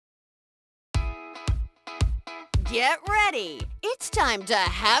Get ready. It's time to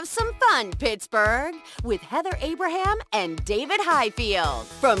have some fun, Pittsburgh, with Heather Abraham and David Highfield.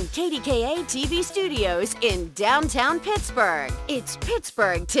 From KDKA TV studios in downtown Pittsburgh, it's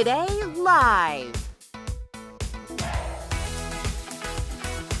Pittsburgh Today Live.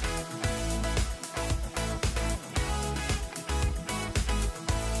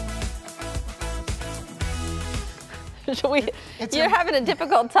 You're having a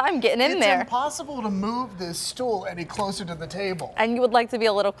difficult time getting in there. It's impossible to move this stool any closer to the table. And you would like to be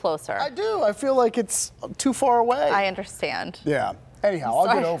a little closer. I do. I feel like it's too far away. I understand. Yeah. Anyhow,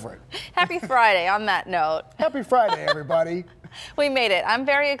 I'll get over it. Happy Friday on that note. Happy Friday, everybody. We made it. I'm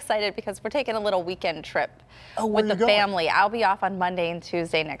very excited because we're taking a little weekend trip with the going? family. I'll be off on Monday and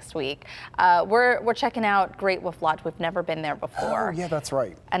Tuesday next week. We're checking out Great Wolf Lodge. We've never been there before. Oh, yeah, that's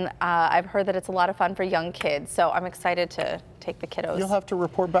right. And I've heard that it's a lot of fun for young kids, so I'm excited to take the kiddos. You'll have to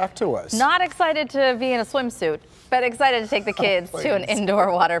report back to us. Not excited to be in a swimsuit, but excited to take the kids to an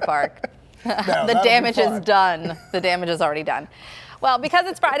indoor water park. The damage is done. The damage is already done. Well, because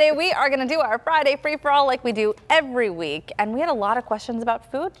it's Friday, we are going to do our Friday free-for-all like we do every week. And we had a lot of questions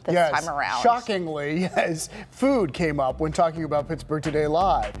about food this time around. Shockingly, yes, food came up when talking about Pittsburgh Today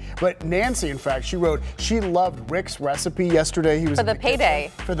Live. But Nancy, in fact, she wrote she loved Rick's recipe yesterday. He was for the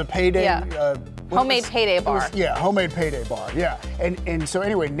payday. For the payday. Yeah. Homemade payday bar. Homemade payday bar. Yeah. And so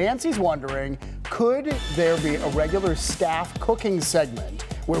anyway, Nancy's wondering, could there be a regular staff cooking segment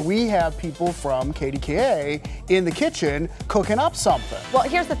where we have people from KDKA in the kitchen cooking up something? Well,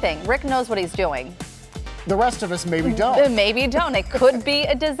 here's the thing. Rick knows what he's doing. The rest of us maybe don't. Maybe don't. It could be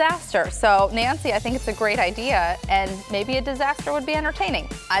a disaster. So, Nancy, I think it's a great idea, and maybe a disaster would be entertaining.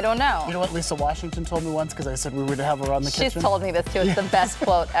 I don't know. You know what Lisa Washington told me once, because I said we would have her on the kitchen? She's told me this, too. It's the best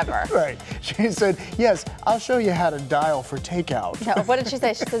quote ever. Right. She said, yes, I'll show you how to dial for takeout. No, what did she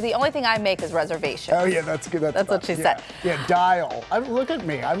say? She said, the only thing I make is reservation. Oh, yeah, that's good. That's what she said. Yeah, dial. Look at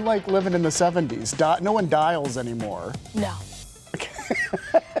me. I'm like living in the 70s. No one dials anymore. No.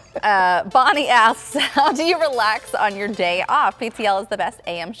 Bonnie asks, how do you relax on your day off? PTL is the best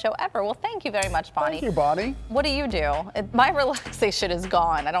AM show ever. Well, thank you very much, Bonnie. Thank you, Bonnie. What do you do? My relaxation is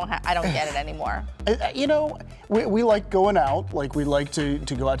gone. I don't get it anymore. You know, we like going out. Like, we like to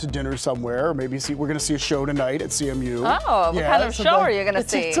go out to dinner somewhere, or maybe we're going to see a show tonight at CMU. Oh, what kind of show are you going to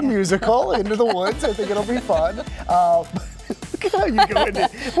see? It's a musical, Into the Woods. I think it'll be fun. Look how you go into,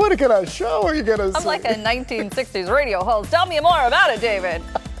 what kind of show are you going to see? I'm like a 1960s radio host. Tell me more about it, David.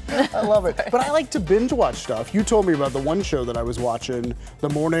 I love it. But I like to binge watch stuff. You told me about the one show that I was watching, the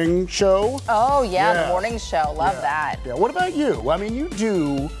morning show. Oh, yeah. The morning show. Love that. Yeah. What about you? I mean, you're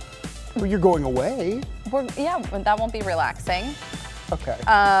going away. That won't be relaxing. Okay.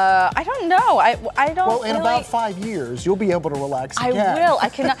 I don't know. I don't. Well, in about 5 years, you'll be able to relax again. I will. I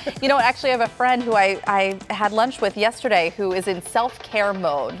cannot. You know, actually, I have a friend who I had lunch with yesterday who is in self-care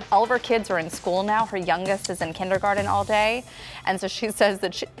mode. All of her kids are in school now. Her youngest is in kindergarten all day. And so she says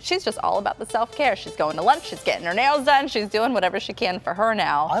that she's just all about the self-care. She's going to lunch. She's getting her nails done. She's doing whatever she can for her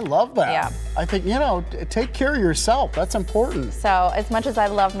now. I love that. Yeah. I think, take care of yourself. That's important. So as much as I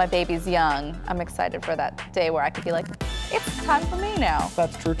love my babies young, I'm excited for that day where I could be like, it's time for me now.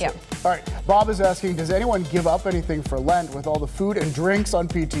 That's true, too. Yeah. All right, Bob is asking, does anyone give up anything for Lent with all the food and drinks on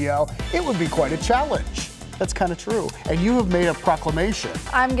PTL? It would be quite a challenge. That's kind of true. And you have made a proclamation.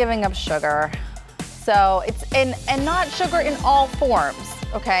 I'm giving up sugar. So it's and not sugar in all forms.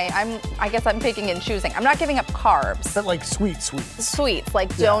 Okay, I guess I'm picking and choosing. I'm not giving up carbs. But like sweets. Sweets,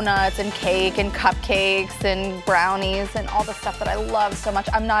 like donuts and cake and cupcakes and brownies and all the stuff that I love so much.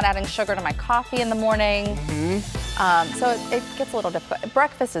 I'm not adding sugar to my coffee in the morning. So it gets a little difficult.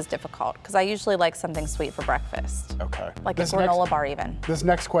 Breakfast is difficult because I usually like something sweet for breakfast. Okay. Like a granola bar even. This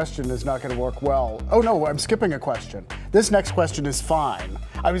next question is not going to work well. Oh no, I'm skipping a question. This next question is fine.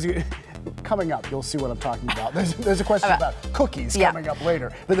 Coming up, you'll see what I'm talking about. There's a question about cookies coming up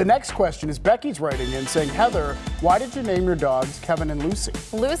later. But the next question is Becky's writing in saying, Heather, why did you name your dogs Kevin and Lucy?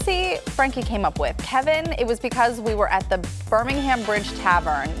 Lucy, Frankie came up with. Kevin, it was because we were at the Birmingham Bridge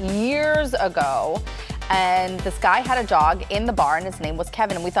Tavern years ago. And this guy had a dog in the bar, and his name was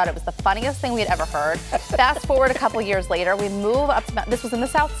Kevin, and we thought it was the funniest thing we had ever heard. Fast forward a couple years later, we move up to this was in the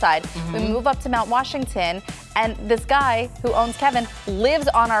South Side. We move up to Mount Washington, and this guy who owns Kevin lives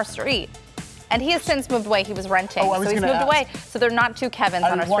on our street. And he has since moved away. He was renting, so he's moved away. So there are not two Kevins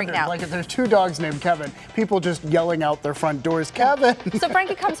on our street now. Like if there's two dogs named Kevin, people just yelling out their front doors, Kevin. So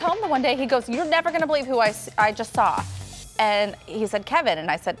Frankie comes home the one day. He goes, "You're never gonna believe who I just saw," and he said Kevin, and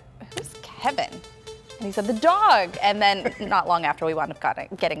I said, "Who's Kevin?" And he said, the dog. And then not long after, we wound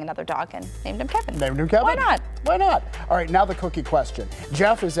up getting another dog and named him Kevin. Named him Kevin? Why not? Why not? All right, now the cookie question.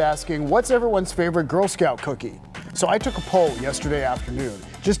 Jeff is asking, what's everyone's favorite Girl Scout cookie? So I took a poll yesterday afternoon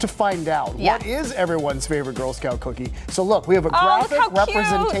just to find out what is everyone's favorite Girl Scout cookie. So look, we have a graphic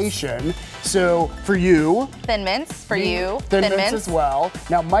representation. So for you, Thin Mints. For you, Thin Mints as well.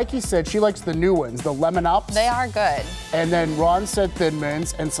 Now Mikey said she likes the new ones, the Lemon Ups. They are good. And then Ron said Thin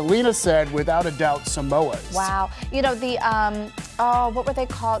Mints, and Selena said, without a doubt, Samoas. Wow. You know the what were they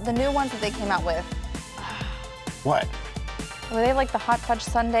called? The new ones that they came out with. What? Were they like the hot fudge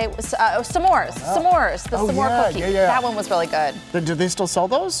sundae? S'mores. S'mores. The s'more cookie. Yeah. That one was really good. Do they still sell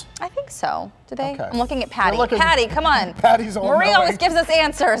those? I think so. Do they? Okay. I'm looking at Patty. Patty, come on. Patty's all Marie always gives us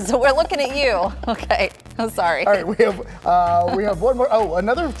answers, so we're looking at you. Okay. I'm sorry. All right, we have one more. Oh,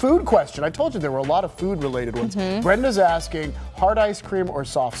 another food question. I told you there were a lot of food-related ones. Brenda's asking, hard ice cream or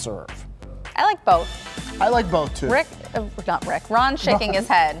soft serve? I like both. I like both too. Not Rick. Ron's shaking his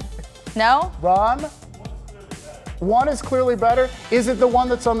head. No? Ron? One is clearly better. Is it the one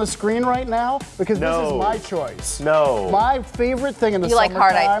that's on the screen right now? Because this is my choice. No. My favorite thing in the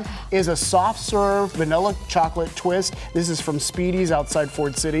summertime is a soft serve vanilla chocolate twist. This is from Speedy's outside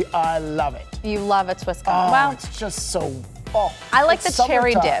Ford City. I love it. You love a twist. Oh, well, it's just so, I like the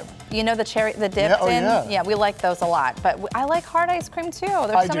cherry dip. You know the dip in? Yeah, we like those a lot. But I like hard ice cream too.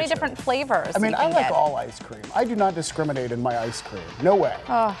 There's so many different flavors. I mean, I like all ice cream. I do not discriminate in my ice cream. No way.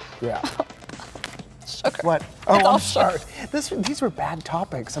 Oh. Yeah. Sugar. What? Oh, I'm sorry. These were bad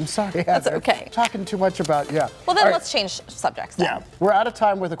topics. I'm sorry, Heather. That's okay. Talking too much about, Well, then let's change subjects then. Yeah, we're out of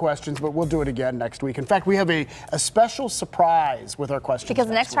time with the questions, but we'll do it again next week. In fact, we have a special surprise with our questions. Because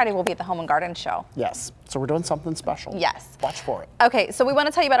next Friday we'll be at the Home and Garden Show. Yes, so we're doing something special. Yes. Watch for it. Okay, so we want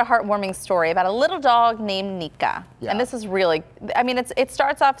to tell you about a heartwarming story about a little dog named Nika. Yeah. And this is really, I mean, it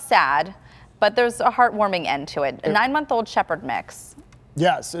starts off sad, but there's a heartwarming end to it. A 9-month-old shepherd mix.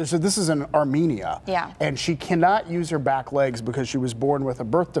 Yes, so this is in Armenia. Yeah. And she cannot use her back legs because she was born with a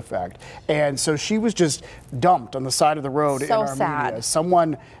birth defect. And so she was just dumped on the side of the road in Armenia. Sad.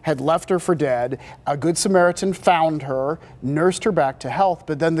 Someone had left her for dead. A Good Samaritan found her, nursed her back to health,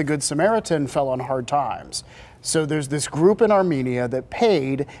 but then the Good Samaritan fell on hard times. So there's this group in Armenia that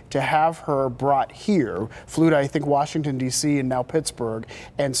paid to have her brought here, flew to, I think, Washington, D.C. and now Pittsburgh.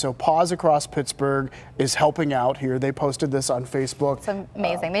 And so Paws Across Pittsburgh is helping out here. They posted this on Facebook. It's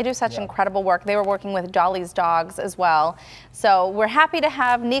amazing. They do such incredible work. They were working with Dolly's dogs as well. So we're happy to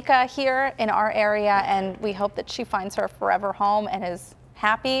have Nika here in our area, and we hope that she finds her forever home and is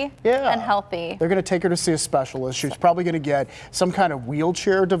happy and healthy. They're going to take her to see a specialist. She's probably going to get some kind of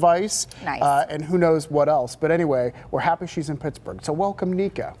wheelchair device. Nice. And who knows what else. But anyway, we're happy she's in Pittsburgh. So welcome,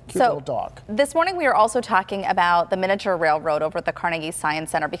 Nika. Cute little dog. This morning we are also talking about the miniature railroad over at the Carnegie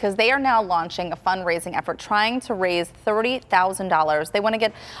Science Center because they are now launching a fundraising effort trying to raise $30,000. They want to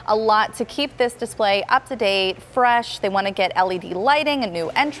get a lot to keep this display up to date, fresh. They want to get LED lighting, a new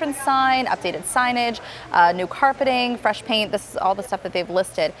entrance sign, updated signage, new carpeting, fresh paint. This is all the stuff that they've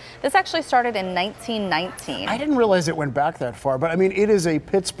listed. This actually started in 1919. I didn't realize it went back that far, but I mean, it is a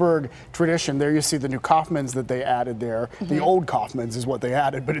Pittsburgh tradition. There you see the new Kaufmans that they added there. The old Kaufmans is what they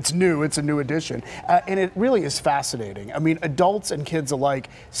added, but it's new. It's a new addition. And it really is fascinating. I mean, adults and kids alike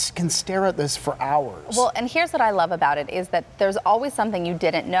can stare at this for hours. Well, and here's what I love about it is that there's always something you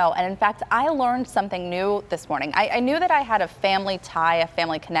didn't know. And in fact, I learned something new this morning. I knew that I had a family tie, a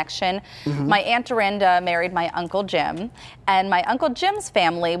family connection. My Aunt Dorinda married my Uncle Jim, and my Uncle Jim's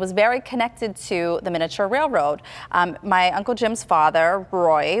family was very connected to the miniature railroad. My Uncle Jim's father,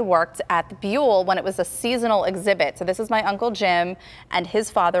 Roy, worked at the Buell when it was a seasonal exhibit. So this is my Uncle Jim and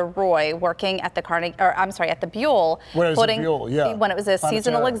his father, Roy, working at the at the Buell. When it was a Buell, yeah. When it was a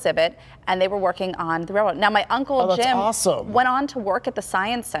seasonal exhibit, and they were working on the railroad. Now, my Uncle Jim went on to work at the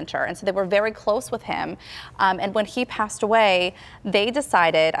Science Center, and so they were very close with him. And when he passed away, they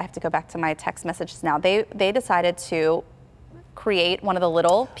decided, I have to go back to my text messages now, they decided to create one of the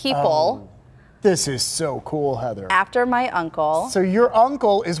little people. This is so cool, Heather. After my uncle. So your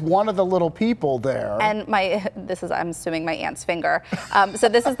uncle is one of the little people there. And I'm assuming my aunt's finger. So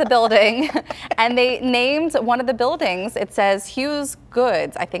this is the building. And they named one of the buildings, it says Hughes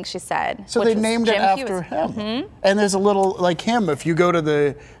Goods, I think she said. So they named it after him. And there's a little, like him, if you go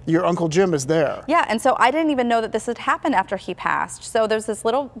to your Uncle Jim is there. Yeah, and so I didn't even know that this had happened after he passed. So there's this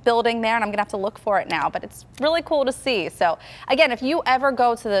little building there, and I'm gonna have to look for it now, but it's really cool to see. So again, if you ever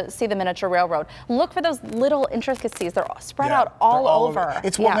go to see the miniature railroad, look for those little intricacies. They're spread out all over.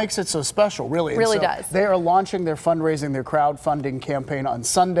 It's what makes it so special, really. It really does. They are launching their fundraising, their crowdfunding campaign on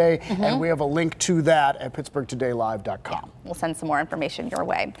Sunday, and we have a link to that at pittsburghtodaylive.com. We'll send some more information your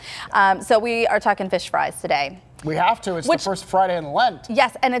way. So we are talking fish fries today. We have to. It's the first Friday in Lent.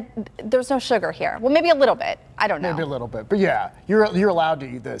 Yes, and there's no sugar here. Well, maybe a little bit. I don't know. Maybe a little bit. But yeah, you're allowed to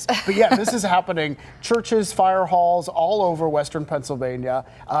eat this. But yeah, this is happening. Churches, fire halls, all over Western Pennsylvania.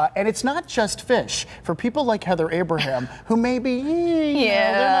 And it's not just fish. For people like Heather Abraham, who maybe,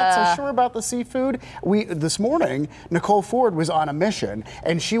 they're not so sure about the seafood. This morning, Nicole Ford was on a mission,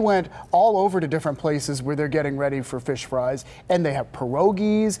 and she went all over to different places where they're getting ready for fish fries. And they have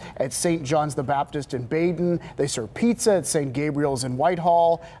pierogies at St. John's the Baptist in Baden. They serve pizza at St. Gabriel's in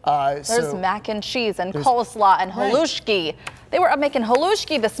Whitehall. There's mac and cheese and coleslaw and halushki. They were making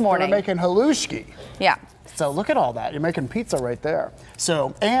halushki this morning. They were making halushki. Yeah. So look at all that. You're making pizza right there.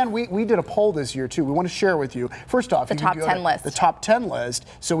 So, and we did a poll this year too. We want to share with you. First off, the top 10 list. The top 10 list.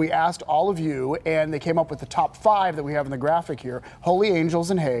 So we asked all of you, and they came up with the top 5 that we have in the graphic here. Holy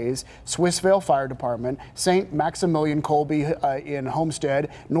Angels in Hayes, Swissvale Fire Department, St. Maximilian Colby in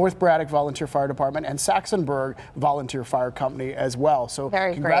Homestead, North Braddock Volunteer Fire Department, and Saxonburg Volunteer Fire Company as well. So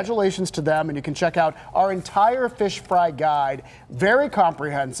congratulations to them, and you can check out our entire fish fry guide, very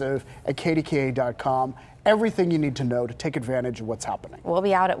comprehensive, at KDKA.com. Everything you need to know to take advantage of what's happening. We'll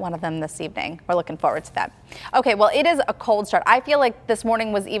be out at one of them this evening. We're looking forward to that. Okay, well, it is a cold start. I feel like this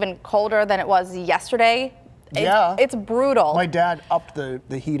morning was even colder than it was yesterday. It's brutal. My dad upped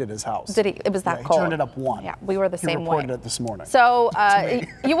the heat at his house. Did he? It was that cold. He turned it up 1. Yeah, we were the same way. He reported it this morning. So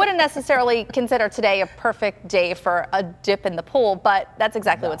you wouldn't necessarily consider today a perfect day for a dip in the pool, but that's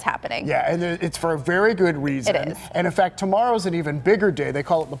exactly what's happening. Yeah, and it's for a very good reason. It is. And in fact, tomorrow's an even bigger day. They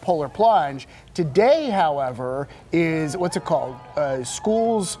call it the polar plunge. Today, however, is what's it called?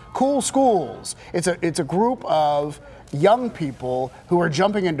 Cool Schools. It's a group of young people who are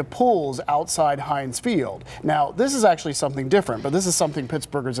jumping into pools outside Heinz Field. Now, this is actually something different, but this is something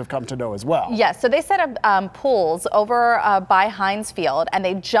Pittsburghers have come to know as well. Yes, so they set up pools over by Heinz Field, and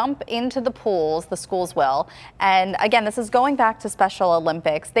they jump into the pools, the schools will. And again, this is going back to Special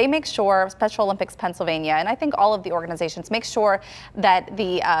Olympics. They make sure, Special Olympics Pennsylvania, and I think all of the organizations make sure that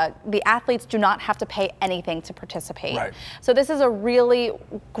the athletes do not have to pay anything to participate. Right. So this is a really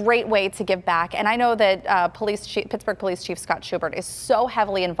great way to give back. And I know that Pittsburgh Police Chief Scott Schubert is so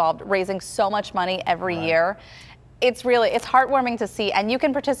heavily involved, raising so much money every year. It's heartwarming to see, and you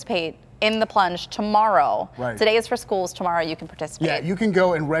can participate in the plunge tomorrow. Right. Today is for schools. Tomorrow you can participate. Yeah, you can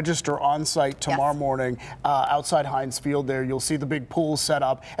go and register on site tomorrow morning outside Heinz Field there. You'll see the big pool set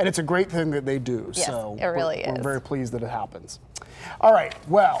up, and it's a great thing that they do. Yes, so it really is. We're very pleased that it happens. All right,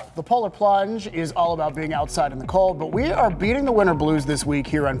 well, the Polar Plunge is all about being outside in the cold, but we are beating the winter blues this week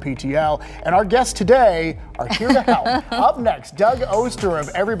here on PTL, and our guests today are here to help. Up next, Doug Oster of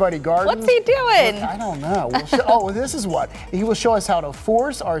Everybody Gardens. What's he doing? I don't know. This is what. He will show us how to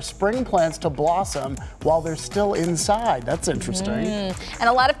force our spring plants to blossom while they're still inside. That's interesting. And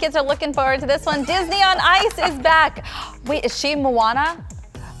a lot of kids are looking forward to this one. Disney on Ice is back. Wait, is she Moana?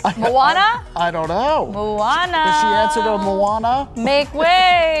 Moana? I don't know. Moana. Does she answer to Moana? Make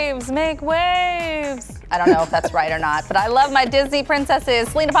waves, make waves. I don't know if that's right or not, but I love my Disney princesses.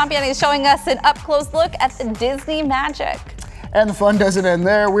 Selena Pompiani is showing us an up-close look at the Disney magic. And the fun doesn't end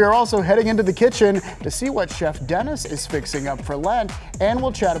there. We are also heading into the kitchen to see what Chef Dennis is fixing up for Lent, and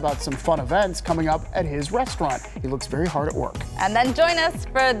we'll chat about some fun events coming up at his restaurant. He looks very hard at work. And then join us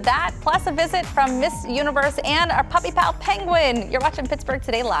for that, plus a visit from Miss Universe and our puppy pal Penguin. You're watching Pittsburgh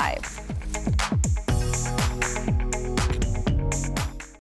Today Live.